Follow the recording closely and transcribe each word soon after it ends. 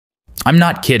I'm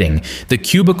not kidding. The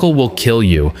cubicle will kill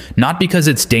you, not because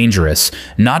it's dangerous,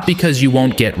 not because you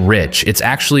won't get rich. It's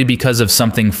actually because of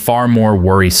something far more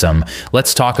worrisome.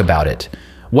 Let's talk about it.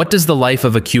 What does the life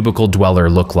of a cubicle dweller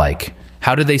look like?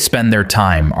 How do they spend their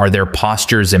time? Are their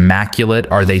postures immaculate?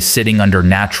 Are they sitting under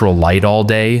natural light all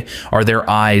day? Are their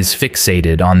eyes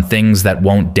fixated on things that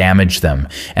won't damage them?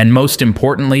 And most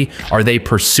importantly, are they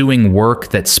pursuing work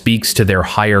that speaks to their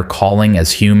higher calling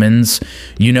as humans?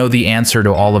 You know the answer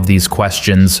to all of these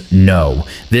questions: no.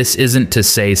 This isn't to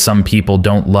say some people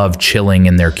don't love chilling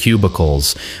in their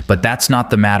cubicles, but that's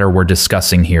not the matter we're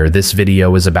discussing here. This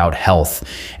video is about health.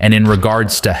 And in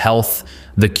regards to health,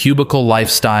 the cubicle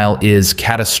lifestyle is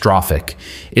catastrophic.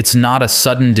 It's not a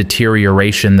sudden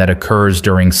deterioration that occurs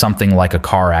during something like a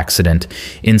car accident.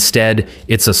 Instead,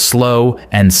 it's a slow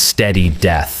and steady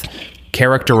death,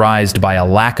 characterized by a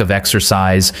lack of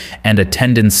exercise and a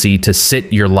tendency to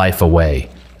sit your life away.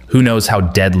 Who knows how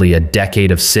deadly a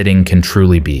decade of sitting can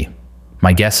truly be?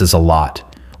 My guess is a lot.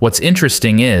 What's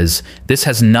interesting is, this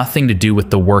has nothing to do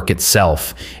with the work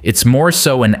itself. It's more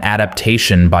so an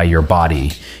adaptation by your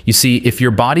body. You see, if your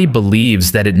body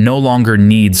believes that it no longer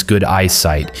needs good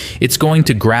eyesight, it's going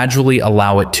to gradually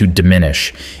allow it to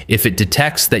diminish. If it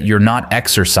detects that you're not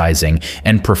exercising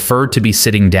and prefer to be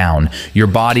sitting down, your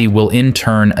body will in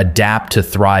turn adapt to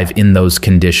thrive in those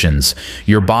conditions.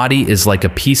 Your body is like a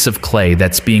piece of clay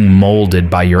that's being molded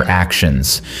by your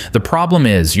actions. The problem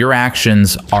is, your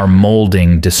actions are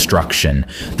molding destruction.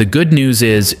 The good news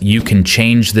is you can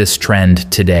change this trend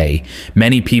today.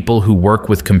 Many people who work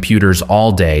with computers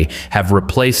all day have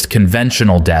replaced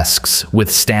conventional desks with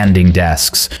standing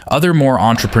desks. Other more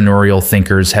entrepreneurial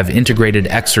thinkers have integrated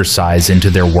exercise into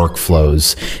their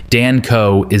workflows. Dan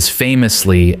Coe is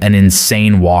famously an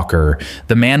insane walker.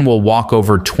 The man will walk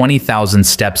over 20,000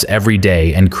 steps every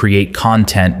day and create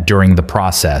content during the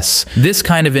process. This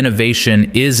kind of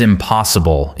innovation is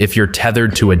impossible if you're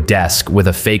tethered to a desk with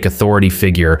a fake authority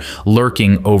figure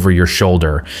lurking over your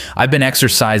shoulder. I've been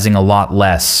exercising a lot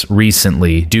less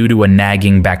recently due to a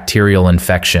nagging bacterial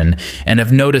infection and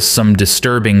have noticed some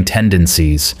disturbing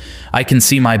tendencies. I can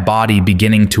see my body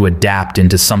beginning to adapt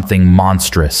into something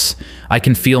monstrous. I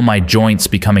can feel my joints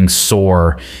becoming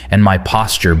sore and my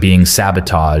posture being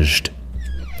sabotaged.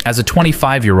 As a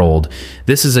 25-year-old,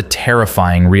 this is a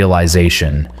terrifying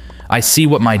realization. I see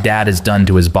what my dad has done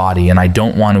to his body, and I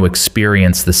don't want to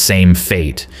experience the same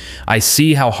fate. I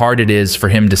see how hard it is for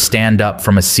him to stand up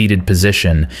from a seated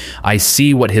position. I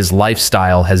see what his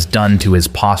lifestyle has done to his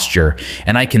posture,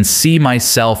 and I can see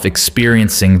myself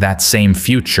experiencing that same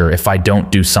future if I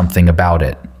don't do something about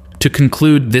it. To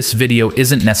conclude, this video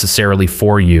isn't necessarily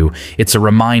for you, it's a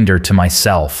reminder to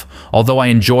myself. Although I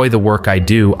enjoy the work I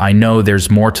do, I know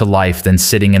there's more to life than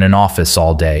sitting in an office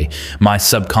all day. My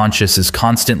subconscious is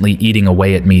constantly eating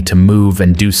away at me to move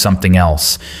and do something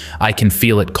else. I can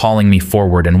feel it calling me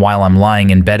forward, and while I'm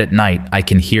lying in bed at night, I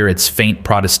can hear its faint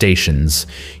protestations.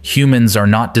 Humans are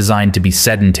not designed to be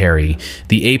sedentary.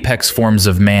 The apex forms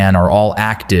of man are all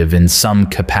active in some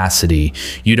capacity.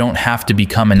 You don't have to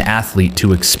become an athlete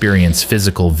to experience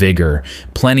physical vigor.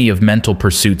 Plenty of mental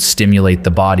pursuits stimulate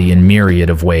the body in myriad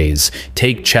of ways.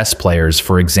 Take chess players,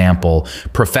 for example.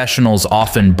 Professionals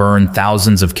often burn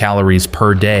thousands of calories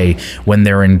per day when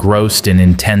they're engrossed in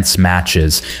intense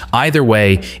matches. Either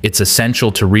way, it's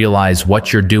essential to realize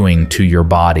what you're doing to your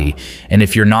body. And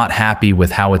if you're not happy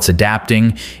with how it's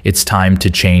adapting, it's time to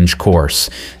change course.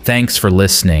 Thanks for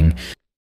listening.